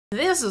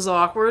This is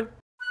awkward.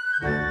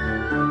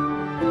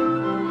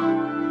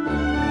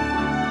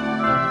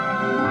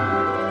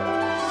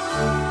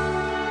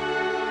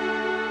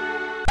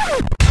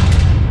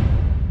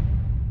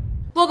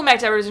 Welcome back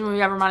to Everybody's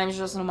Movie Ever. My name is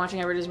Jess and I'm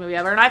watching Everybody's Movie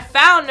Ever, and I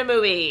found a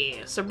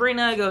movie!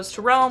 Sabrina Goes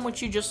to Rome,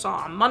 which you just saw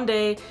on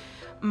Monday.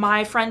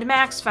 My friend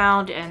Max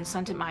found and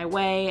sent it my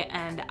way,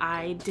 and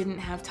I didn't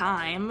have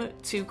time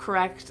to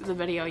correct the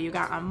video you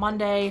got on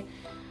Monday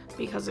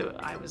because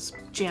I was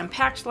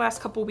jam-packed the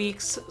last couple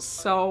weeks,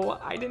 so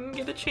I didn't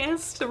get a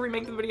chance to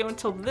remake the video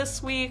until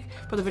this week,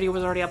 but the video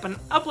was already up and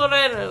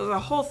uploaded, it was a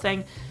whole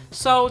thing.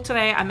 So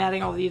today I'm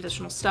adding all the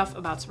additional stuff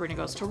about Sabrina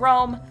Goes to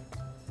Rome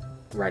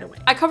right away.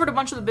 I covered a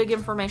bunch of the big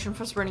information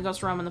for Sabrina Goes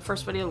to Rome in the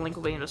first video. The link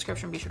will be in the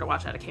description. Be sure to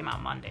watch that. It came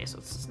out Monday, so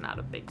it's not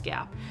a big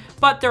gap.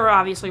 But there were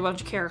obviously a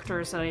bunch of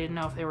characters that I didn't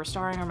know if they were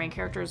starring or main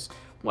characters,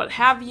 what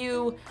have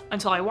you,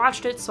 until I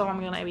watched it, so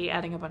I'm going to be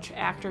adding a bunch of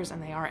actors,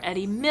 and they are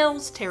Eddie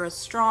Mills, Tara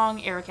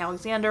Strong, Eric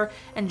Alexander,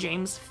 and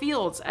James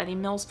Fields. Eddie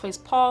Mills plays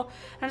Paul,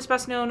 and is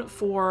best known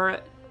for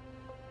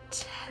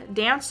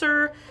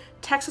Dancer,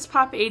 Texas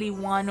Pop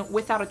 81,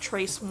 Without a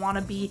Trace,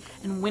 Wannabe,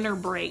 and Winter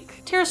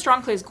Break. Tara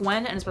Strong plays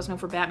Gwen and is best known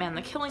for Batman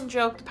the Killing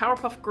Joke, The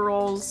Powerpuff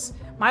Girls,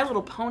 My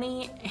Little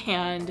Pony,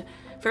 and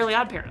Fairly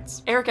Odd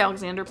Parents. Eric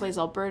Alexander plays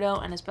Alberto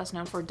and is best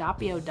known for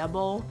Doppio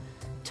Double,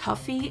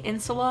 Tuffy,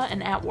 Insula,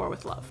 and At War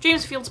with Love.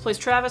 James Fields plays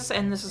Travis,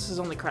 and this is his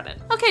only credit.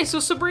 Okay, so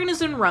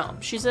Sabrina's in Rome.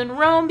 She's in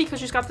Rome because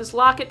she's got this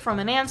locket from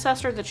an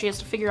ancestor that she has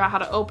to figure out how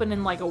to open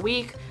in like a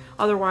week.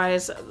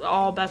 Otherwise,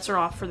 all bets are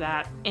off for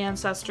that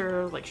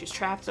ancestor, like she's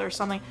trapped or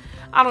something.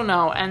 I don't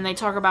know. And they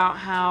talk about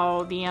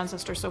how the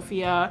ancestor,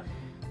 Sophia,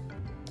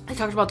 they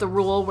talked about the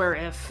rule where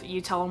if you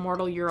tell a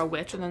mortal you're a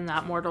witch and then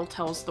that mortal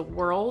tells the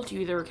world,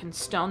 you either can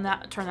turn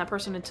that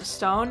person into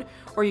stone,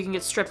 or you can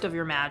get stripped of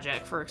your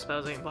magic for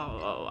exposing blah, blah,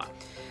 blah, blah.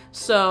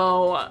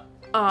 So,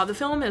 the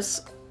film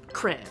is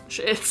cringe.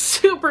 It's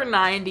super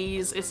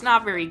 90s. It's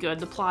not very good.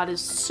 The plot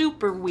is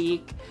super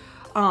weak.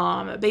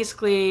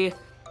 Basically,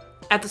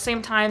 at the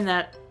same time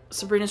that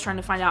Sabrina's trying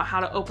to find out how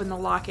to open the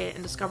locket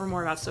and discover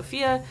more about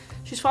Sophia,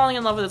 she's falling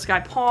in love with this guy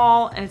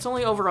Paul, and it's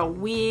only over a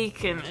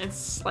week, and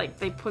it's like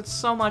they put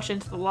so much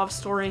into the love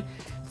story.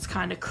 It's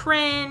kind of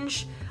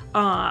cringe.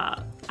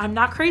 I'm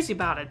not crazy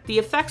about it. The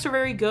effects are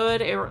very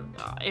good.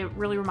 It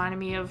really reminded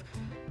me of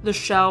the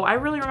show. I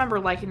really remember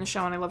liking the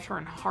show, and I loved her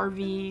in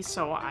Harvey,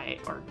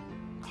 or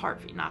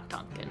Harvey, not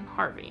Duncan,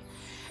 Harvey.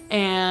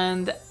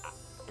 And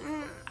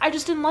I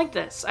just didn't like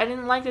this. I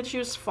didn't like that she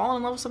was falling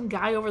in love with some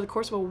guy over the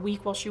course of a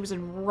week while she was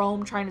in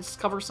Rome trying to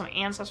discover some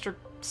ancestor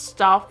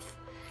stuff.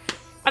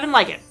 I didn't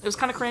like it. It was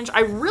kind of cringe. I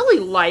really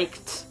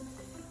liked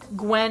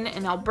Gwen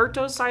and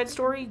Alberto's side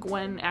story.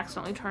 Gwen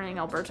accidentally turning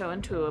Alberto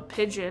into a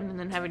pigeon and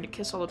then having to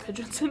kiss all the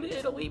pigeons in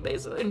Italy,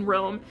 basically, in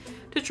Rome,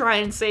 to try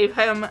and save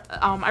him.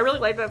 I really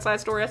liked that side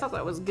story. I thought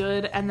that was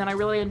good. And then I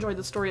really enjoyed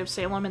the story of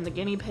Salem and the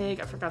guinea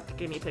pig. I forgot the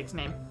guinea pig's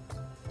name.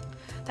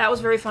 That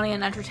was very funny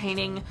and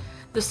entertaining.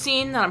 The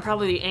scene that I'm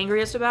probably the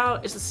angriest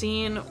about is the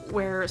scene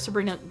where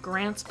Sabrina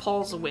grants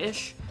Paul's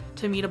wish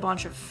to meet a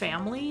bunch of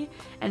family,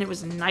 and it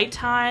was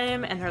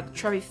nighttime, and they're at the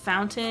Trevi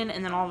Fountain,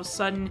 and then all of a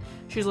sudden,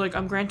 she's like,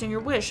 I'm granting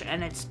your wish,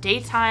 and it's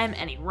daytime,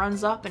 and he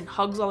runs up and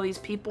hugs all these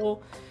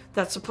people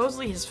that's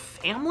supposedly his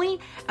family,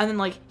 and then,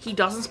 like, he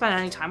doesn't spend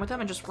any time with them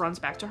and just runs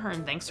back to her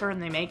and thanks her,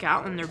 and they make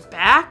out, and they're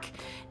back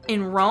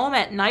in Rome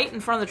at night in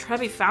front of the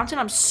Trevi Fountain.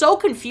 I'm so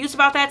confused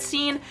about that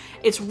scene.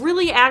 It's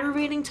really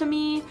aggravating to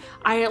me.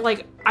 I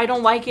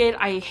don't like it.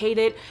 I hate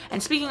it.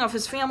 And speaking of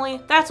his family,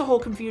 that's a whole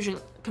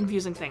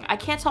confusing thing. I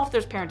can't tell if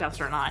there's parent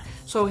deaths or not.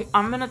 So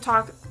I'm going to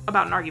talk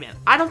about an argument.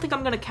 I don't think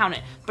I'm going to count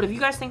it, but if you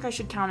guys think I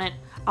should count it,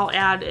 I'll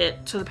add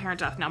it to the parent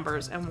death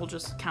numbers and we'll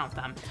just count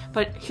them.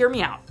 But hear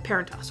me out.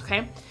 Parent deaths,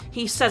 okay?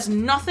 He says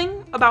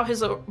nothing about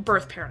his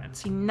birth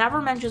parents. He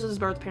never mentions his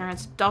birth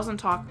parents, doesn't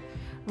talk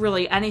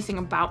really anything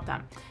about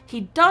them.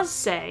 He does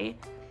say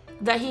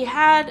that he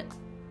had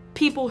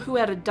people who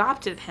had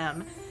adopted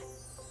him,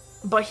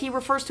 but he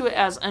refers to it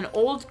as an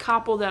old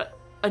couple that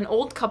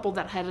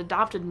had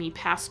adopted me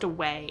passed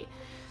away.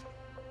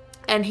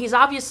 And he's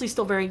obviously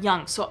still very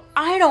young, so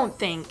I don't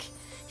think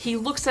he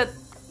looks at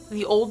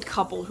the old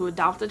couple who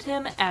adopted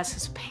him as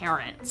his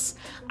parents.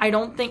 I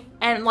don't think,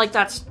 and like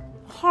that's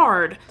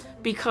hard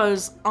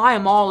because I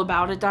am all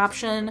about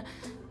adoption,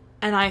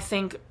 and I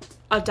think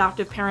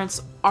adoptive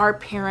parents are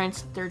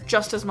parents. They're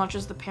just as much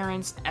as the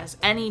parents as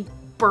any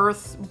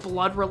birth,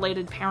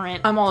 blood-related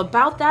parent. I'm all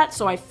about that,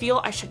 so I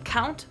feel I should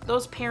count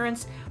those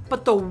parents,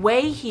 but the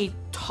way he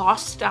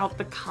tossed out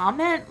the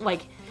comment,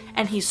 like,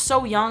 and he's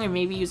so young and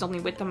maybe he's only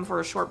with them for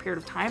a short period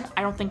of time,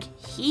 I don't think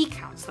he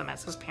counts them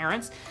as his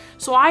parents.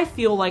 So I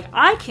feel like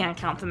I can't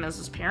count them as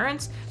his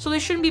parents, so they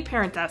shouldn't be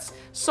parent deaths.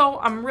 So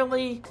I'm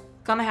really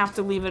gonna have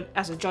to leave it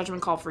as a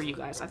judgment call for you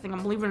guys. I think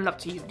I'm leaving it up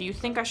to you. Do you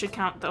think I should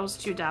count those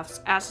two deaths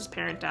as his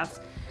parent deaths,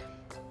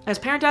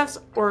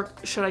 or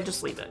should I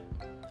just leave it?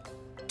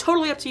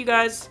 Totally up to you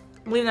guys.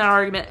 I'm leaving that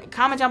argument.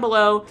 Comment down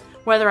below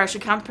whether I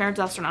should count the parent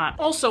deaths or not.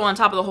 Also, on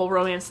top of the whole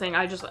romance thing,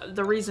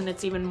 the reason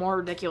it's even more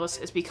ridiculous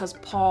is because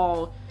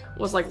Paul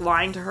was like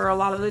lying to her a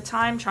lot of the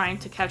time, trying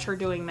to catch her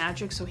doing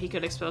magic so he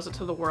could expose it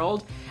to the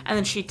world. And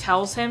then she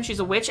tells him she's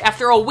a witch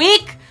after a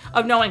week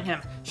of knowing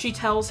him. She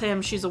tells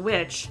him she's a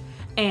witch,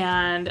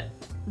 and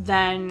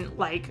then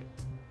like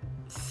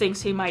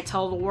thinks he might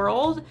tell the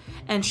world,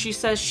 and she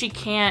says she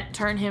can't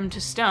turn him to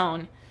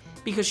stone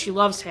because she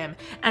loves him.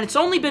 And it's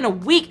only been a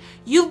week.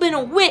 You've been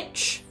a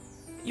witch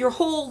your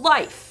whole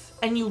life,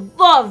 and you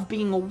love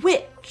being a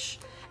witch.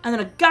 And then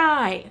a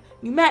guy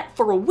you met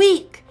for a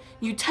week,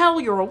 you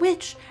tell you're a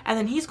witch, and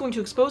then he's going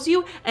to expose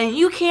you, and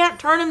you can't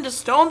turn him to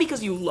stone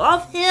because you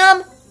love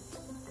him?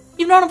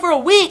 You've known him for a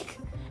week,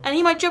 and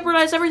he might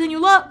jeopardize everything you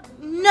love?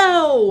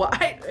 No!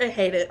 I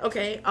hate it.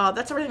 Okay,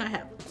 that's everything I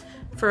have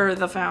for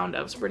the found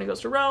of Sabrina Goes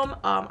to Rome.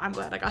 I'm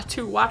glad I got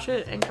to watch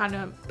it and kind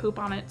of poop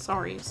on it.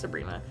 Sorry,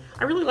 Sabrina.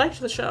 I really liked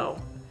the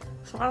show,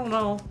 so I don't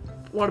know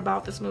what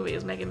about this movie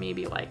is making me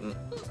be like,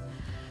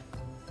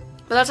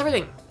 But that's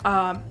everything.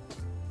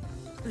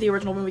 The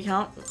original movie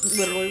count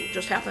literally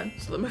just happened,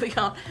 so the movie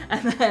count.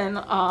 And then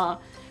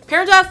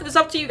Parent Death is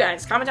up to you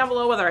guys. Comment down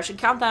below whether I should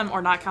count them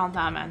or not count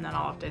them, and then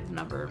I'll update the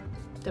number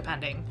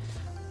depending.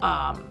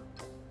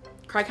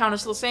 Cry count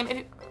is still the same.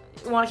 If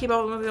you want to keep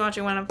up with movie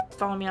watching, when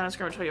follow me on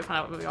Instagram and tell you find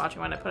out what movie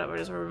watching when I put up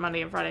videos every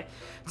Monday and Friday,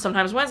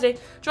 sometimes Wednesday.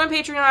 Join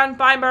Patreon,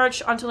 buy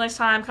merch. Until next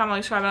time, comment,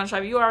 like, subscribe, and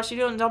unsubscribe. You are, so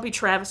you don't be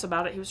Travis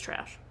about it. He was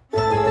trash.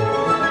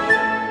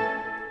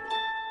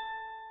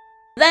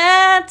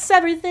 That's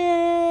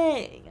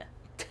everything.